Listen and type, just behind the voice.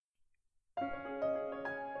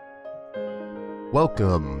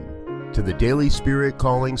Welcome to the Daily Spirit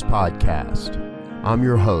Callings Podcast. I'm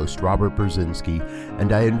your host, Robert Brzezinski,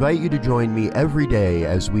 and I invite you to join me every day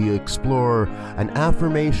as we explore an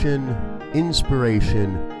affirmation,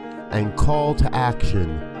 inspiration, and call to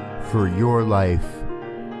action for your life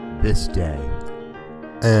this day.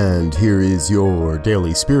 And here is your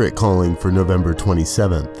Daily Spirit Calling for November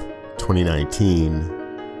 27th, 2019.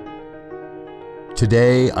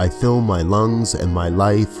 Today, I fill my lungs and my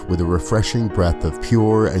life with a refreshing breath of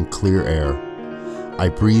pure and clear air. I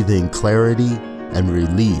breathe in clarity and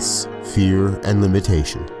release fear and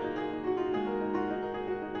limitation.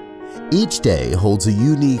 Each day holds a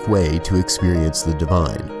unique way to experience the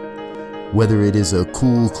divine. Whether it is a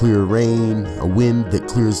cool, clear rain, a wind that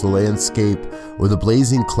clears the landscape, or the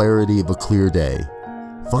blazing clarity of a clear day,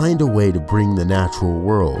 find a way to bring the natural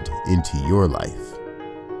world into your life.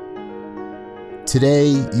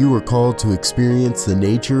 Today, you are called to experience the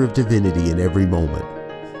nature of divinity in every moment.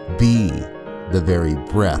 Be the very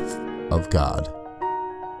breath of God.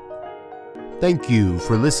 Thank you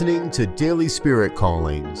for listening to Daily Spirit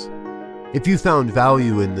Callings. If you found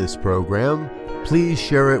value in this program, please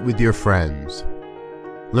share it with your friends.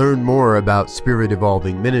 Learn more about Spirit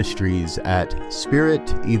Evolving Ministries at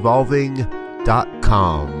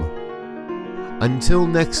spiritevolving.com. Until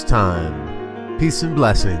next time, peace and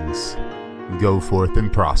blessings. Go forth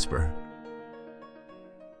and prosper.